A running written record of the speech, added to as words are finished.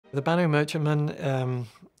The Banu merchantman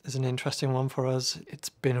is an interesting one for us. It's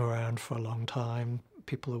been around for a long time.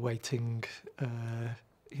 People are waiting,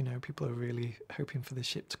 people are really hoping for the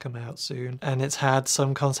ship to come out soon. And it's had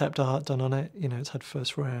some concept art done on it, it's had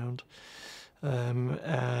first round.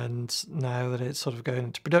 And now that it's sort of going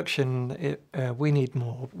into production, we need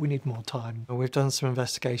more time. We've done some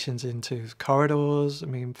investigations into corridors. I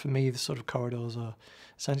mean, for me, the sort of corridors are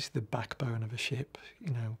essentially the backbone of a ship.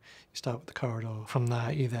 You start with the corridor. From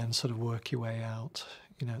that, you then sort of work your way out.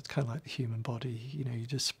 It's kind of like the human body. You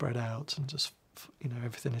just spread out and just,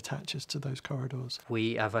 everything attaches to those corridors.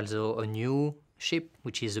 We have also a new ship,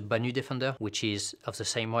 which is a Banu Defender, which is of the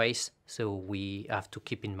same race. So we have to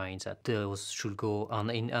keep in mind that those should go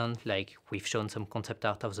hand in hand. Like we've shown some concept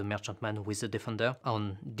art of the Merchantman with the Defender.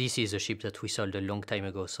 And this is a ship that we sold a long time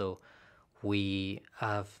ago. So we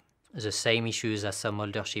have the same issues as some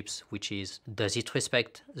older ships, which is, does it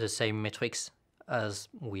respect the same metrics as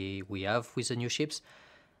we have with the new ships?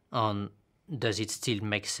 And does it still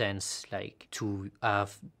make sense, like, to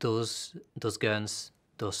have those guns,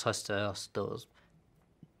 those thrusters, those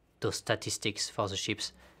statistics for the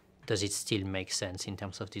ships? Does it still make sense in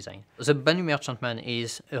terms of design? The Banu Merchantman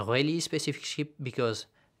is a really specific ship because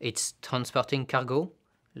it's transporting cargo,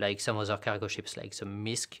 like some other cargo ships like the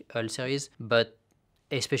Misk Hull series, but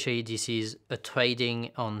especially this is a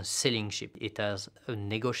trading and selling ship. It has a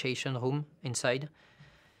negotiation room inside.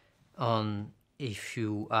 And if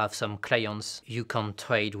you have some clients, you can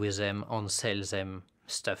trade with them and sell them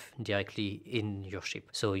stuff directly in your ship.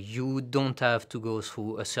 So you don't have to go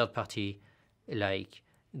through a third party, like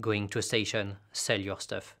going to a station, sell your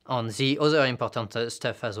stuff. And the other important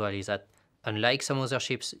stuff as well is that unlike some other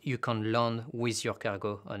ships, you can land with your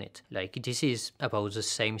cargo on it. Like this is about the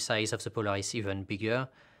same size of the Polaris, even bigger,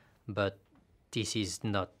 but this is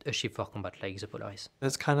not a ship for combat like the Polaris.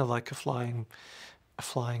 It's kind of like a flying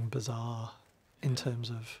bazaar in terms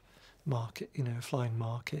of market, flying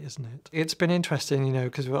market, isn't it? It's been interesting,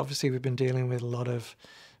 because we've been dealing with a lot of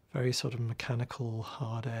very sort of mechanical,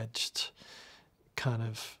 hard-edged kind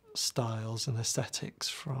of styles and aesthetics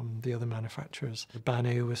from the other manufacturers.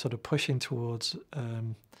 Banu were sort of pushing towards a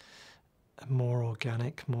more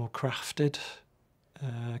organic, more crafted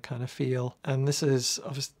kind of feel. And this is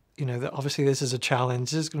obviously this is a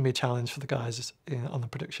challenge. This is going to be a challenge for the guys on the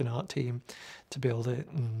production art team to build it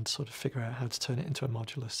and sort of figure out how to turn it into a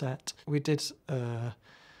modular set. We did a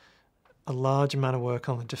large amount of work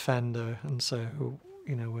on the Defender, and so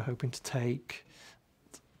we're hoping to take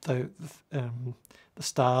the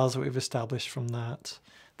styles that we've established from that,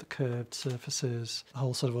 the curved surfaces, the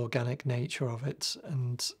whole sort of organic nature of it,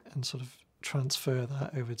 and sort of transfer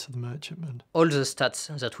that over to the Merchantman. All the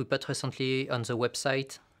stats that we put recently on the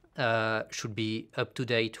website should be up to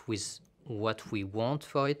date with what we want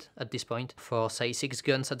for it at this point. For say 6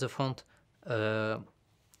 guns at the front, a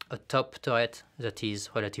top turret that is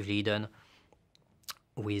relatively hidden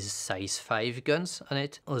with size 5 guns on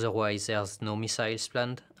it. Otherwise there's no missiles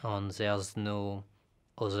planned and there's no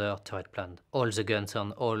other turret planned. All the guns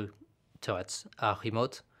on all turrets are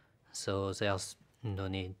remote, so there's no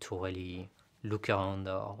need to really look around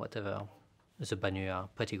or whatever. The Banu are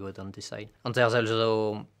pretty good on this side. And there's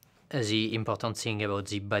also the important thing about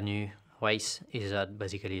the Banu race is that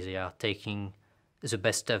basically they are taking the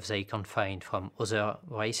best stuff they can find from other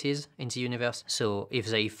races in the universe. So if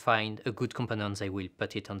they find a good component, they will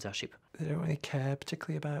put it on their ship. They don't really care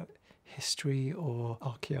particularly about history or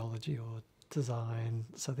archaeology or design.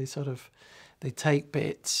 So they take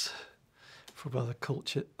bits from other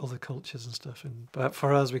cultures and stuff. But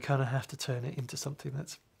for us, we kind of have to turn it into something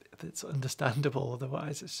that's understandable.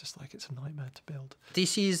 Otherwise, it's just like it's a nightmare to build.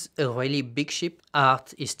 This is a really big ship.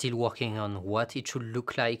 Art is still working on what it should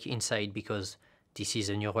look like inside because this is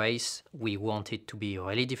a new race. We want it to be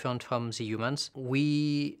really different from the humans.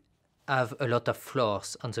 We have a lot of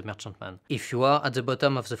floors on the Merchantman. If you are at the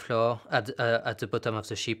bottom of the floor, at the bottom of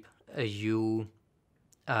the ship, you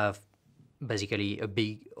have basically a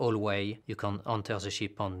big hallway. You can enter the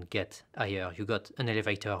ship and get higher. You got an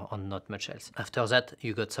elevator and not much else. After that,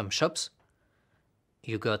 you got some shops.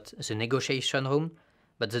 You got the negotiation room,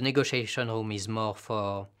 but the negotiation room is more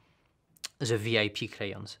for the VIP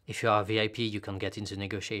clients. If you are a VIP, you can get in the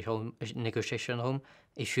negotiation room.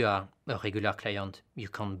 If you are a regular client, you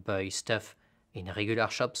can buy stuff in regular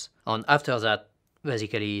shops. And after that,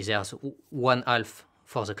 basically, there's one half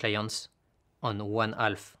for the clients and one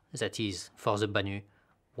half that is for the Banu,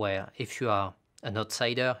 where if you are an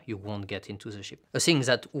outsider, you won't get into the ship. A thing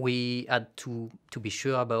that we had to be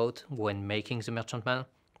sure about when making the Merchantman,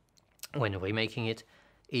 when remaking it,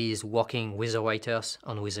 is working with the writers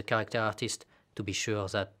and with the character artist to be sure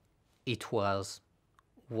that it was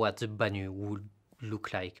what the Banu would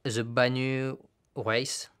look like. The Banu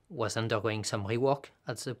race was undergoing some rework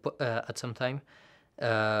at some time.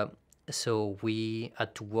 So we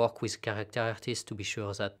had to work with character artists to be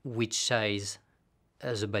sure that which size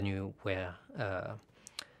the Banu were.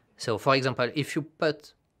 So for example, if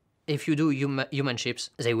you do human ships,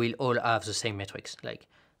 they will all have the same metrics.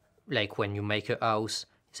 Like when you make a house,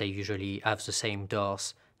 they usually have the same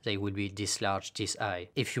doors. They will be this large, this high.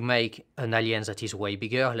 If you make an alien that is way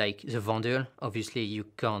bigger, like the Vandal, obviously you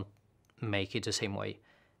can't make it the same way.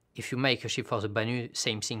 If you make a ship for the Banu,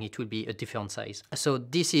 same thing, it will be a different size. So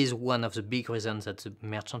this is one of the big reasons that the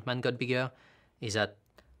Merchantman got bigger, is that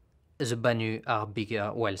the Banu are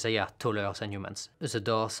bigger, well, they are taller than humans. The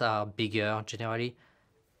doors are bigger generally,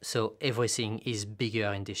 so everything is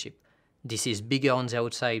bigger in the ship. This is bigger on the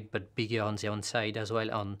outside, but bigger on the inside as well,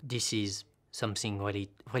 and this is something really,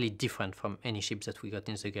 really different from any ships that we got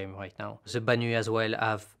in the game right now. The Banu as well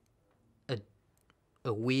have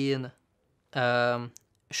a weird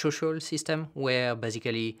social system where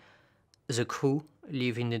basically the crew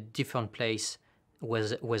live in a different place,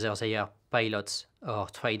 whether they are pilots or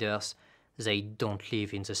traders, they don't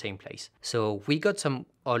live in the same place. So we got some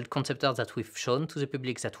old concept art that we've shown to the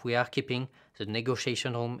public that we are keeping. The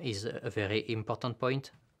negotiation room is a very important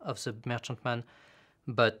point of the Merchantman,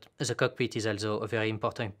 but the cockpit is also a very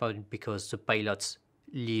important point because the pilots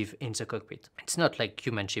live in the cockpit. It's not like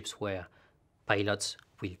human ships where pilots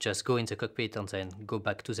will just go in the cockpit and then go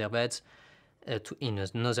back to their beds. In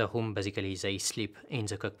another room, basically, they sleep in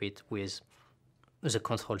the cockpit with the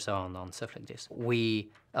controls on and stuff like this.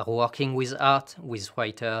 We are working with art, with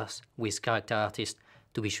writers, with character artists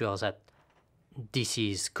to be sure that this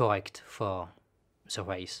is correct for the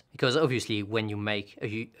race. Because obviously, when you make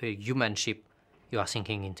a human ship, you are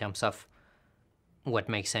thinking in terms of what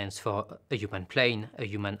makes sense for a human plane, a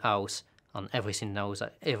human house, and everything knows,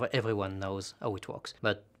 everyone knows how it works.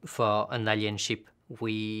 But for an alien ship,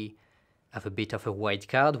 we have a bit of a wild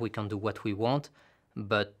card. We can do what we want,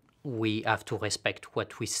 but we have to respect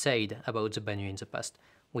what we said about the Banu in the past.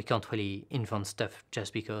 We can't really invent stuff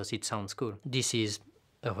just because it sounds cool. This is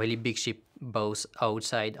a really big ship, both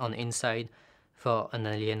outside and inside, for an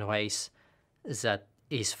alien race that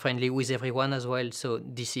is friendly with everyone as well. So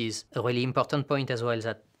this is a really important point as well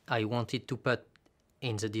that I wanted to put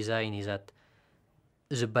in the design, is that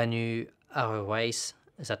the Banu are a race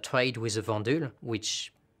that trade with the Vandal,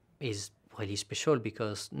 which is really special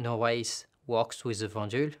because no race works with the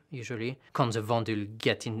Vandal usually. Can the Vandal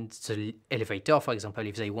get in the elevator, for example,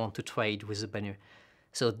 if they want to trade with the Banu?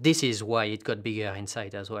 So this is why it got bigger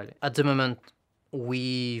inside as well. At the moment,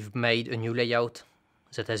 we've made a new layout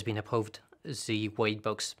that has been approved. The weight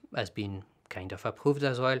box has been kind of approved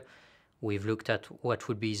as well. We've looked at what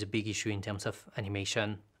would be the big issue in terms of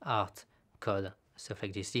animation, art, code, stuff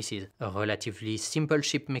like this. This is a relatively simple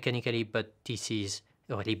ship mechanically, but this is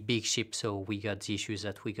a really big ship, so we got the issues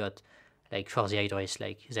that we got, like for the Idris,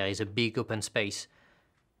 like there is a big open space.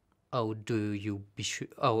 How do you be sure?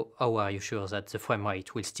 How are you sure that the frame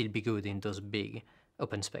rate will still be good in those big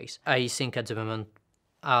open space? I think at the moment,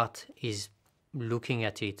 art is looking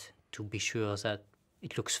at it to be sure that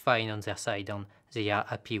it looks fine on their side and they are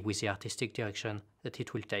happy with the artistic direction that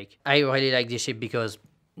it will take. I really like this ship because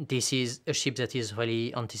this is a ship that is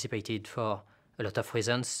really anticipated for a lot of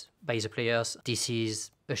reasons by the players. This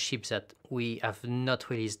is a ship that we have not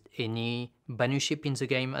released any Banu ship in the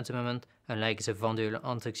game at the moment, unlike the Vandal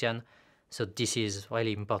and the Xian. So this is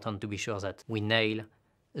really important to be sure that we nail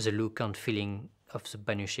the look and feeling of the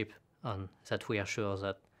Banu ship and that we are sure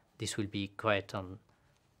that this will be great and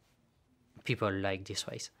people like this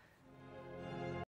race.